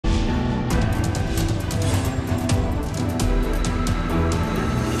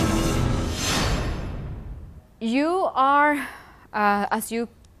You are, as you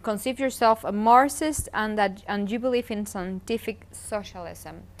conceive yourself, a Marxist, and you believe in scientific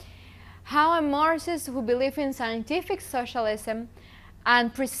socialism. How a Marxist who believes in scientific socialism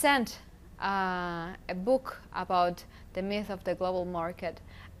and present a book about the myth of the global market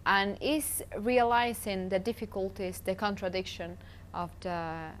and is realizing the difficulties, the contradiction of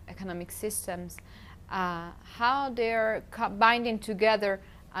the economic systems, how they're binding together,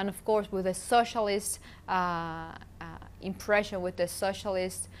 and of course with a socialist impression, with the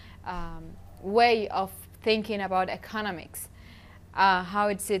socialist way of thinking about economics, how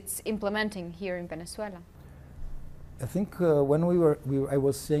it's implementing here in Venezuela. I think when I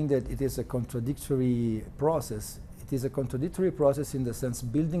was saying that it is a contradictory process. It is a contradictory process in the sense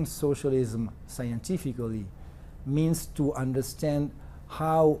building socialism scientifically means to understand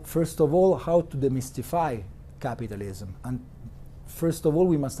how, first of all, how to demystify capitalism. And first of all,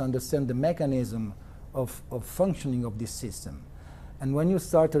 we must understand the mechanism of functioning of this system. And when you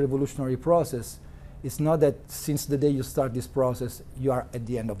start a revolutionary process, it's not that since the day you start this process, you are at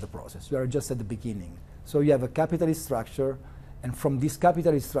the end of the process. You are just at the beginning. So you have a capitalist structure, and from this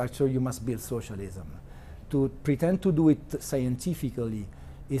capitalist structure, you must build socialism. To pretend to do it scientifically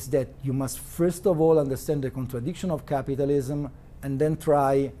is that you must first of all understand the contradiction of capitalism and then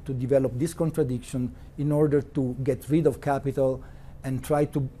try to develop this contradiction in order to get rid of capital and try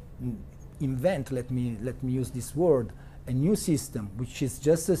to invent, let me use this word, a new system, which is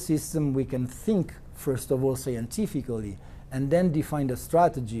just a system we can think first of all scientifically and then define a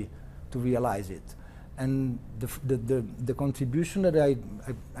strategy to realize it. And the contribution that I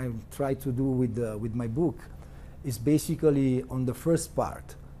try to do with my book is basically on the first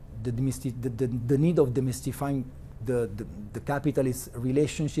part, the need of demystifying the capitalist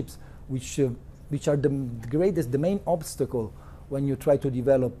relationships, which are the main obstacle when you try to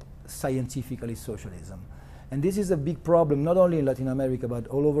develop scientifically socialism. And this is a big problem not only in Latin America but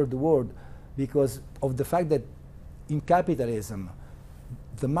all over the world, because of the fact that in capitalism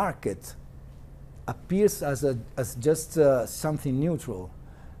the market appears as just something neutral,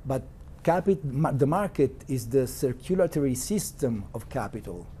 but the market is the circulatory system of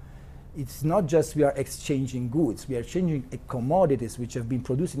capital. It's not just we are exchanging goods, we are exchanging commodities which have been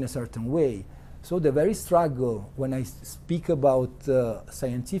produced in a certain way. So the very struggle when I speak about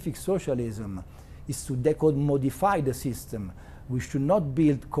scientific socialism is to decommodify the system. We should not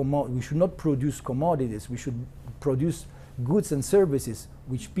produce commodities, we should produce goods and services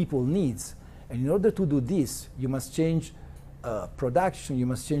which people need. And in order to do this, you must change production, you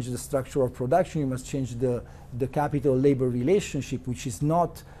must change the structure of production, you must change the capital-labor relationship, which is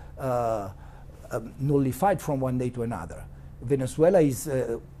not nullified from one day to another. Venezuela is,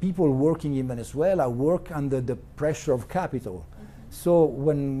 people working in Venezuela work under the pressure of capital. So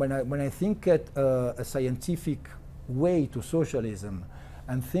when I think at a scientific way to socialism,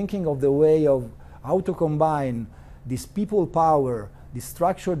 I'm thinking of the way of how to combine this people power, the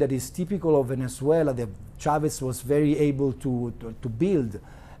structure that is typical of Venezuela that Chavez was very able to build,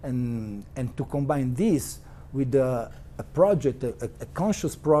 and to combine this with a project, a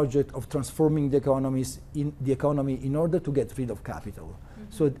conscious project of transforming the economy in order to get rid of capital.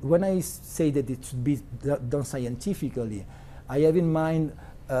 So when I say that it should be done scientifically, I have in mind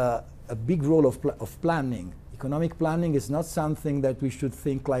a big role of planning. Economic planning is not something that we should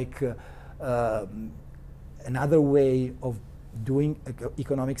think like another way of doing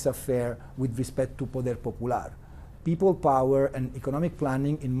economics affair with respect to poder popular. People power and economic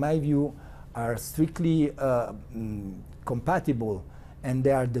planning, in my view, are strictly compatible, and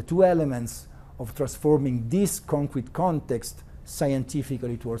they are the two elements of transforming this concrete context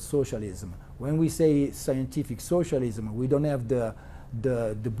scientifically towards socialism. When we say scientific socialism, we don't have the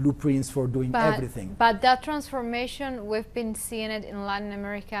blueprints for doing everything. But that transformation, we've been seeing it in Latin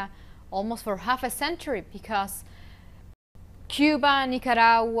America almost for half a century, because Cuba,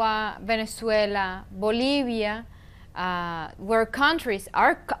 Nicaragua, Venezuela, Bolivia were countries,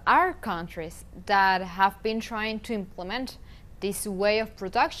 are countries that have been trying to implement this way of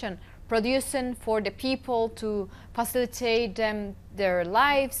production, producing for the people to facilitate them their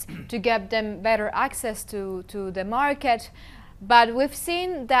lives, to give them better access to the market. But we've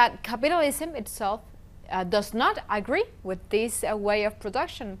seen that capitalism itself does not agree with this way of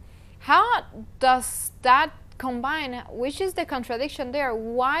production. How does that combine? Which is the contradiction there?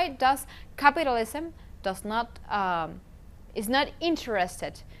 Why does capitalism is not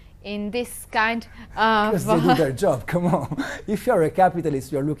interested in this kind of... Because they do their job, come on. If you're a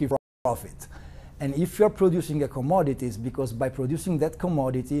capitalist, you're looking for profit. And if you're producing a commodity, it's because by producing that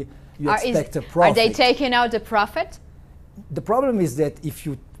commodity, you expect a profit. Are they taking out the profit? The problem is that if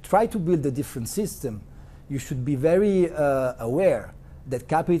you try to build a different system, you should be very aware that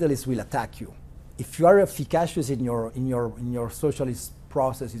capitalists will attack you. If you are efficacious in your socialist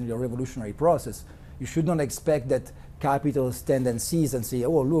process, in your revolutionary process, you should not expect that capitalists stand and seize and say,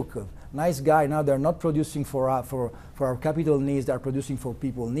 oh, look, nice guy, now they're not producing for our capital needs, they're producing for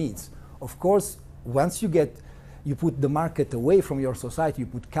people needs. Of course, once you put the market away from your society, you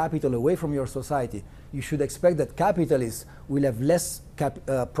put capital away from your society, you should expect that capitalists will have less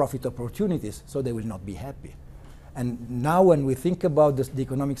profit opportunities, so they will not be happy. And now when we think about the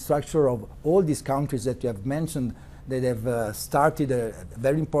economic structure of all these countries that you have mentioned that have started a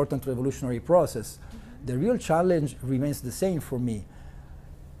very important revolutionary process, the real challenge remains the same for me.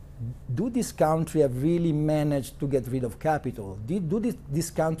 Do this country have really managed to get rid of capital? Do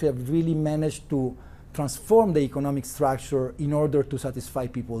this country have really managed to transform the economic structure in order to satisfy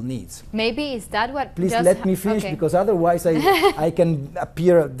people's needs? Maybe is that what? Please let me finish, okay. Because otherwise I can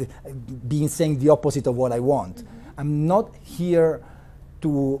appear being saying the opposite of what I want. Mm-hmm. I'm not here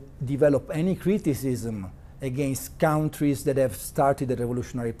to develop any criticism against countries that have started the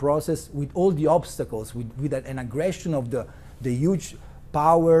revolutionary process with all the obstacles, with an aggression of the huge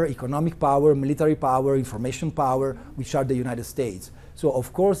power, economic power, military power, information power, which are the United States. So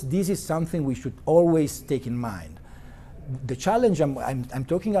of course this is something we should always take in mind. The challenge, I'm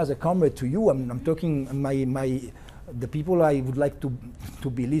talking as a comrade to you, I'm talking, the people I would like to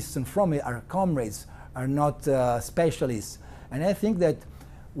be listened from are comrades, are not specialists. And I think that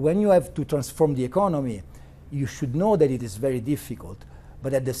when you have to transform the economy, you should know that it is very difficult.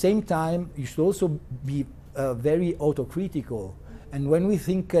 But at the same time, you should also be very autocritical. And when we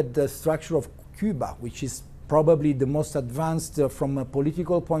think at the structure of Cuba, which is probably the most advanced from a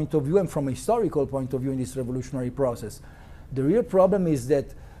political point of view and from a historical point of view in this revolutionary process, the real problem is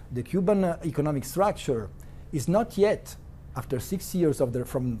that the Cuban economic structure is not yet, after 6 years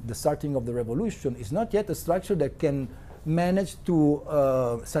from the starting of the revolution, is not yet a structure that can manage to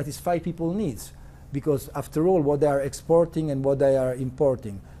satisfy people's needs. Because after all, what they are exporting and what they are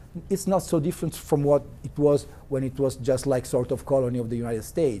importing, it's not so different from what it was when it was just like sort of colony of the United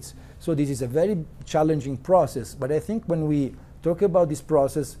States. So this is a very challenging process, but I think when we talk about this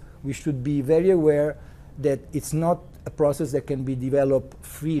process, we should be very aware that it's not a process that can be developed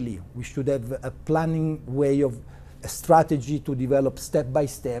freely. We should have a planning way of a strategy to develop step by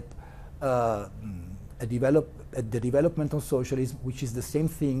step the development of socialism, which is the same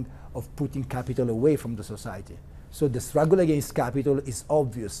thing of putting capital away from the society. So the struggle against capital is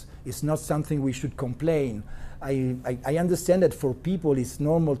obvious. It's not something we should complain. I understand that for people it's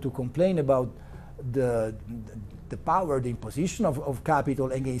normal to complain about the power, the imposition of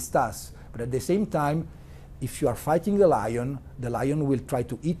capital against us. But at the same time, if you are fighting the lion will try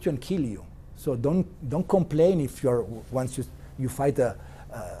to eat you and kill you. So don't complain if once you fight a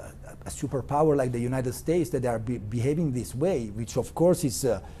superpower like the United States that they are behaving this way, which of course is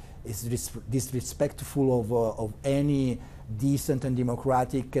disrespectful of any decent and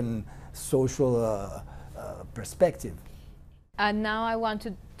democratic and social perspective. And now I want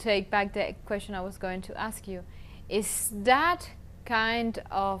to take back the question I was going to ask you. Is that kind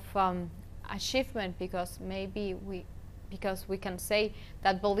of achievement, because we can say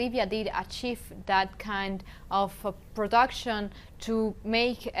that Bolivia did achieve that kind of production to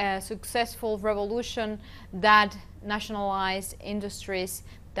make a successful revolution that nationalized industries,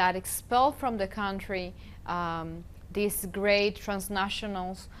 that expelled from the country these great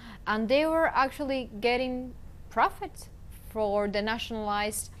transnationals, and they were actually getting profits for the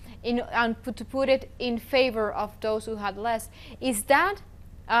nationalized, and to put it in favor of those who had less. Is that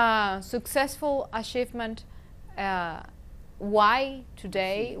a successful achievement? Why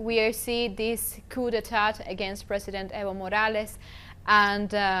today we see this coup d'etat against President Evo Morales, and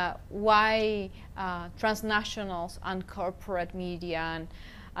why transnationals and corporate media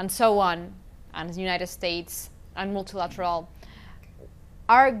and so on, and the United States and multilateral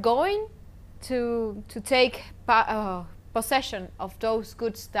are going to take possession of those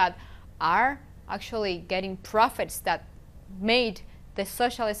goods that are actually getting profits, that made the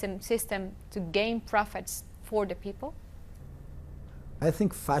socialism system to gain profits for the people? I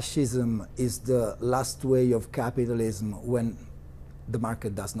think fascism is the last way of capitalism when the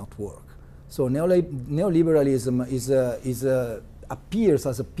market does not work. So neoliberalism appears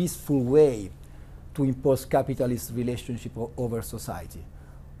as a peaceful way to impose capitalist relationship over society.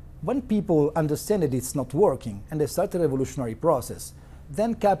 When people understand that it's not working and they start a revolutionary process,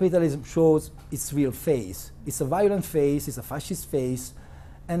 then capitalism shows its real face. It's a violent face, it's a fascist face.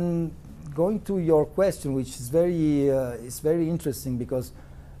 And going to your question, which is very interesting, because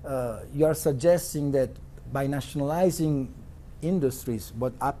you are suggesting that by nationalizing industries,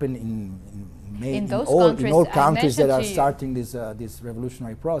 what happened in all countries that are starting this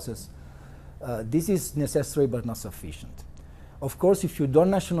revolutionary process, this is necessary but not sufficient. Of course, if you don't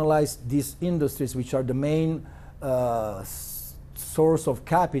nationalize these industries, which are the main source of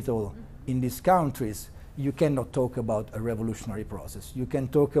capital in these countries, you cannot talk about a revolutionary process. You can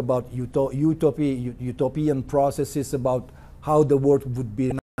talk about utopian processes about how the world would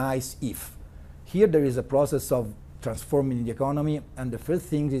be nice if. Here there is a process of transforming the economy, and the first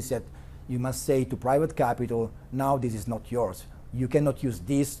thing is that you must say to private capital, now this is not yours. You cannot use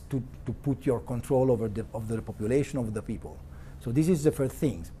this to put your control over the population, of the people. So this is the first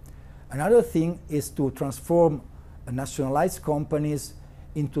thing. Another thing is to transform nationalized companies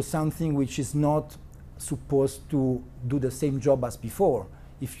into something which is not supposed to do the same job as before.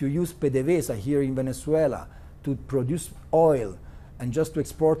 If you use PDVSA here in Venezuela to produce oil and just to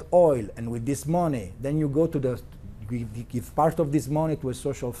export oil, and with this money, then you go to give part of this money to a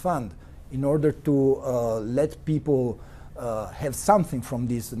social fund in order to let people have something from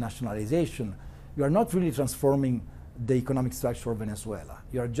this nationalization, you are not really transforming the economic structure of Venezuela.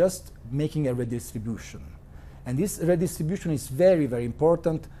 You are just making a redistribution. And this redistribution is very, very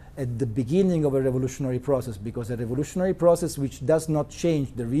important at the beginning of a revolutionary process, because a revolutionary process which does not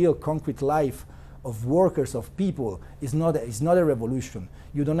change the real concrete life of workers, of people, is not a revolution.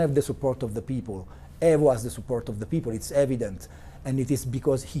 You don't have the support of the people. Evo has the support of the people, it's evident. And it is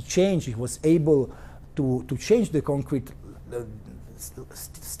because he was able to change the concrete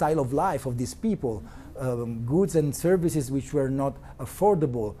style of life of these people. Goods and services which were not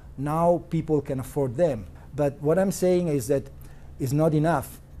affordable, now people can afford them. But what I'm saying is that it's not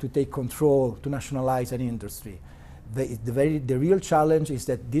enough to take control, to nationalize an industry. The real challenge is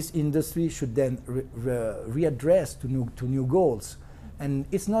that this industry should then readdress to new goals. And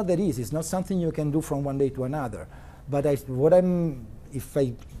it's not that easy. It's not something you can do from one day to another. But if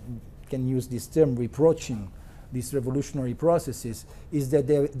I can use this term, reproaching these revolutionary processes, is that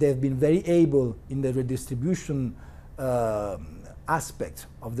they've been very able in the redistribution aspect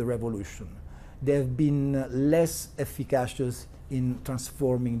of the revolution. They've been less efficacious in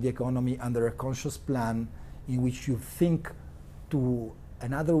transforming the economy under a conscious plan in which you think to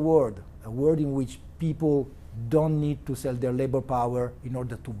another world, a world in which people don't need to sell their labor power in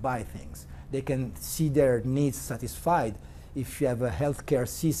order to buy things. They can see their needs satisfied. If you have a healthcare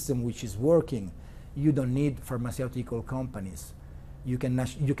system which is working, you don't need pharmaceutical companies. You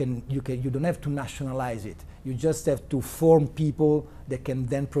don't have to nationalize it. You just have to form people that can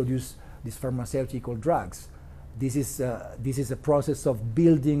then produce these pharmaceutical drugs. This is a process of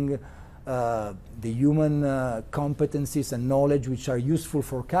building the human competencies and knowledge which are useful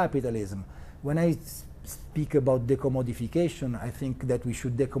for capitalism. When I speak about decommodification, I think that we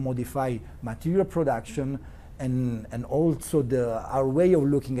should decommodify material production, and also our way of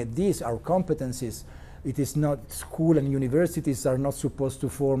looking at this, our competencies. It is not, school and universities are not supposed to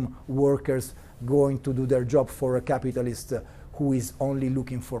form workers going to do their job for a capitalist who is only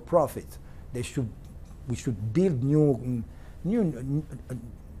looking for profit. We should build new.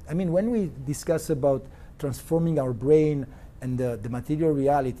 I mean, when we discuss about transforming our brain and the material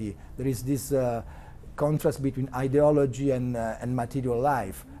reality, there is this contrast between ideology and material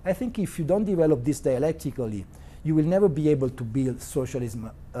life. I think if you don't develop this dialectically, you will never be able to build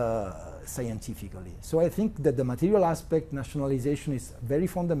socialism scientifically. So I think that the material aspect, nationalization, is very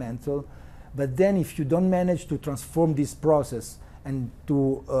fundamental. But then if you don't manage to transform this process and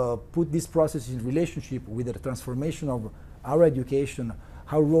to put this process in relationship with the transformation of our education,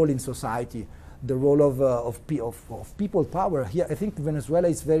 our role in society, the role of people power, here I think Venezuela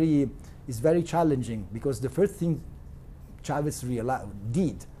is very challenging, because the first thing Chavez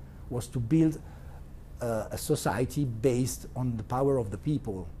did was to build a society based on the power of the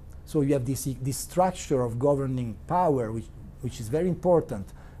people. So you have this structure of governing power, which is very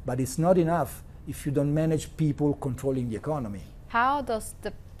important, but it's not enough if you don't manage people controlling the economy. How does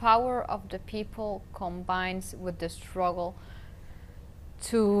the power of the people combines with the struggle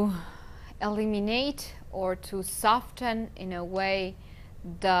to eliminate or to soften, in a way,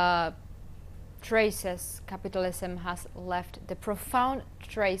 the traces capitalism has left, the profound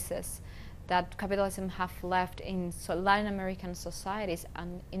traces that capitalism have left in Latin American societies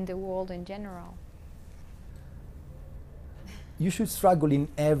and in the world in general? You should struggle in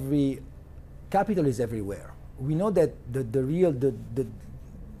capital is everywhere. We know that the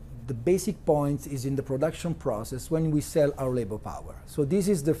basic point is in the production process when we sell our labor power. So this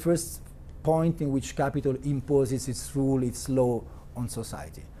is the first point in which capital imposes its rule, its law on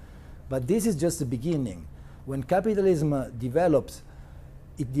society. But this is just the beginning. When capitalism develops,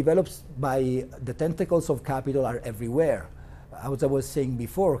 it develops by the tentacles of capital are everywhere. as I was saying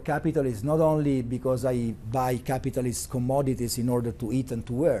before, capital is not only because I buy capitalist commodities in order to eat and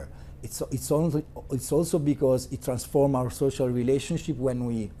to wear. It's also because it transforms our social relationship when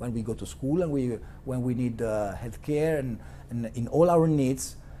we go to school and when we need health care and in all our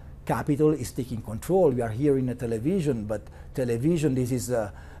needs. Capital is taking control. We are here in a television, but television, this is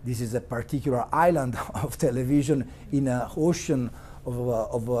a particular island of television in an ocean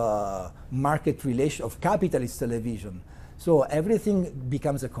of market relation, of capitalist television. So everything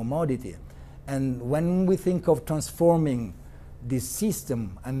becomes a commodity. And when we think of transforming this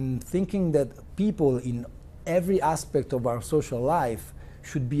system, I'm thinking that people in every aspect of our social life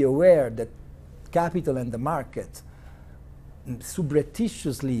should be aware that capital and the market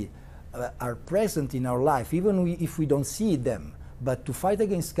subreptitiously are present in our life, even if we don't see them. But to fight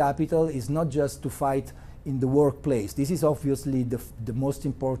against capital is not just to fight in the workplace. This is obviously the most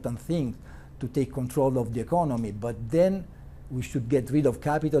important thing, to take control of the economy. But then we should get rid of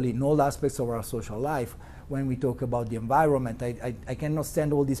capital in all aspects of our social life. When we talk about the environment, I cannot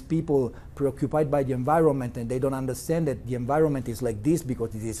stand all these people preoccupied by the environment and they don't understand that the environment is like this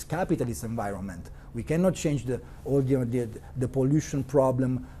because it is capitalist environment. We cannot change the pollution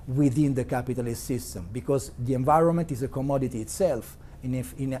problem within the capitalist system because the environment is a commodity itself. And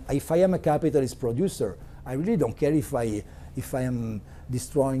if I am a capitalist producer, I really don't care if I am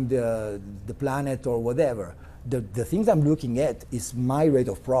destroying the planet or whatever. The things I'm looking at is my rate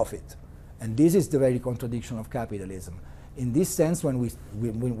of profit. And this is the very contradiction of capitalism. In this sense, when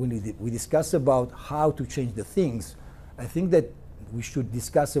we discuss about how to change the things, I think that we should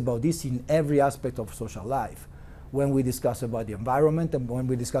discuss about this in every aspect of social life. When we discuss about the environment, and when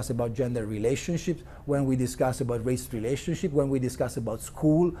we discuss about gender relationships, when we discuss about race relationship, when we discuss about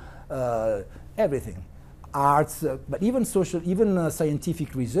school, everything. Arts, but even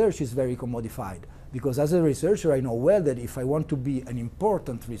scientific research is very commodified. Because as a researcher, I know well that if I want to be an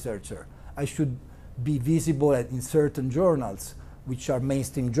important researcher, I should be visible in certain journals, which are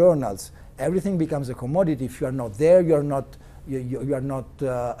mainstream journals. Everything becomes a commodity. If you are not there, you are not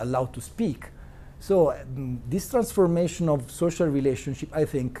allowed to speak. So this transformation of social relationship, I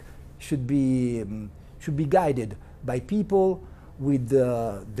think, should be guided by people with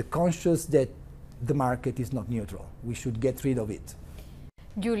the conscience that the market is not neutral. We should get rid of it.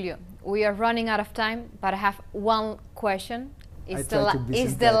 Giulio, we are running out of time, but I have one question. It's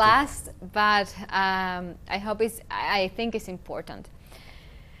the last, but I think it's important.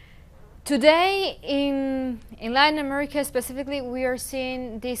 Today in Latin America specifically, we are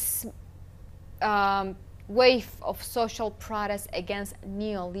seeing this wave of social protest against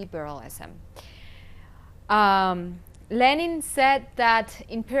neoliberalism. Lenin said that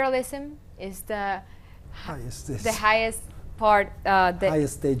imperialism is the highest stage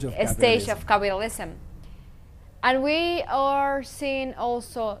of capitalism. And we are seeing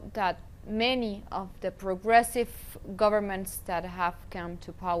also that many of the progressive governments that have come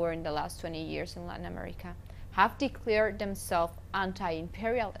to power in the last 20 years in Latin America have declared themselves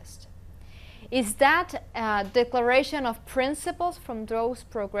anti-imperialist. Is that a declaration of principles from those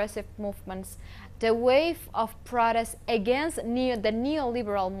progressive movements, the wave of protest against the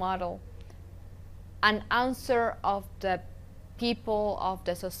neoliberal model, an answer of the people of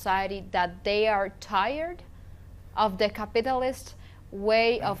the society that they are tired of the capitalist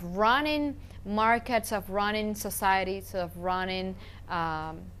way of running markets, of running societies, of running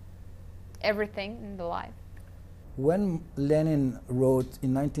everything in the life? When Lenin wrote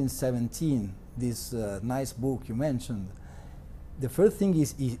in 1917 this nice book you mentioned, the first thing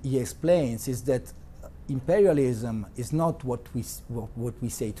he explains is that imperialism is not what we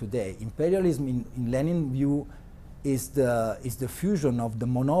say today. Imperialism in Lenin's view is the fusion of the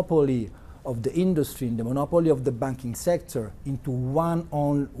monopoly of the industry and the monopoly of the banking sector into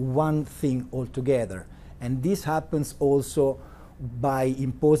one thing altogether. And this happens also by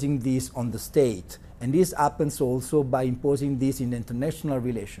imposing this on the state. And this happens also by imposing this in international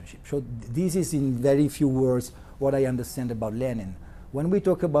relationships. So this is in very few words what I understand about Lenin. When we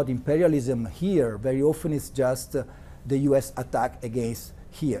talk about imperialism here, very often it's just the US attack against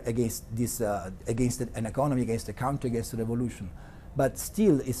an economy, against a country, against a revolution. But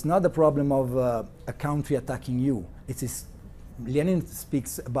still, it's not the problem of a country attacking you. Lenin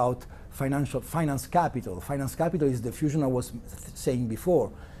speaks about finance capital. Finance capital is the fusion I was saying before.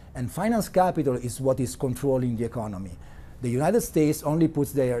 And finance capital is what is controlling the economy. The United States only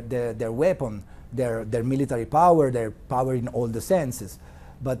puts their weapon, their military power, their power in all the senses.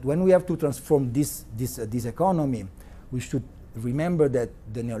 But when we have to transform this economy, we should remember that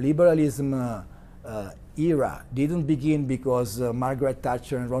the neoliberalism era didn't begin because Margaret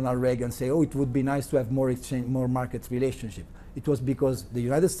Thatcher and Ronald Reagan say, oh, it would be nice to have more exchange, more market relationship. It was because the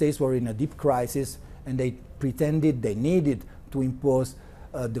United States were in a deep crisis and they pretended they needed to impose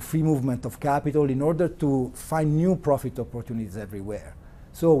the free movement of capital in order to find new profit opportunities everywhere.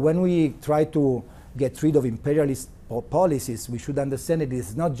 So when we try to get rid of imperialist policies, we should understand that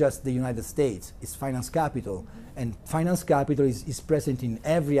it's not just the United States, it's finance capital. And finance capital is present in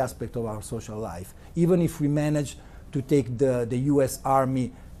every aspect of our social life, even if we manage to take the US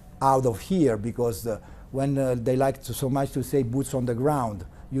Army out of here, because when they like to so much to say boots on the ground,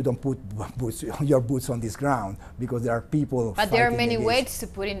 you don't put your boots on this ground, because there are people. But there are many ways to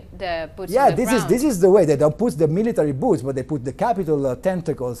put in the boots yeah, on the ground. this is the way. They don't put the military boots, but they put the capital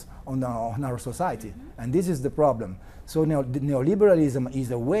tentacles on our society. And this is the problem. So neoliberalism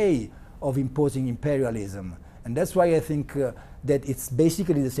is a way of imposing imperialism. And that's why I think that it's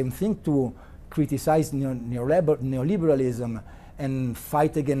basically the same thing to criticize neoliberalism and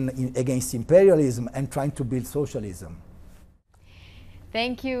fight against imperialism and trying to build socialism.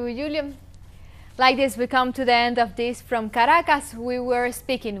 Thank you, Giulio. Like this, we come to the end of this. From Caracas, we were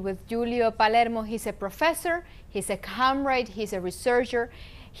speaking with Giulio Palermo. He's a professor, he's a comrade, he's a researcher,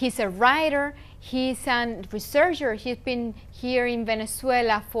 he's a writer, he's a researcher. He's been here in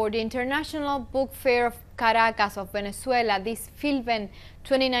Venezuela for the International Book Fair of Caracas of Venezuela, this Filben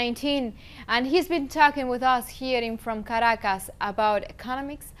 2019. And he's been talking with us here from Caracas about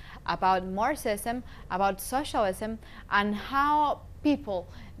economics, about Marxism, about socialism, and how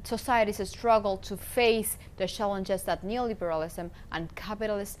societies struggle to face the challenges that neoliberalism and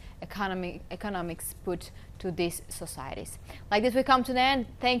capitalist economics put to these societies. Like this, we come to the end.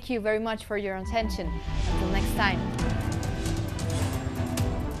 Thank you very much for your attention. Until next time.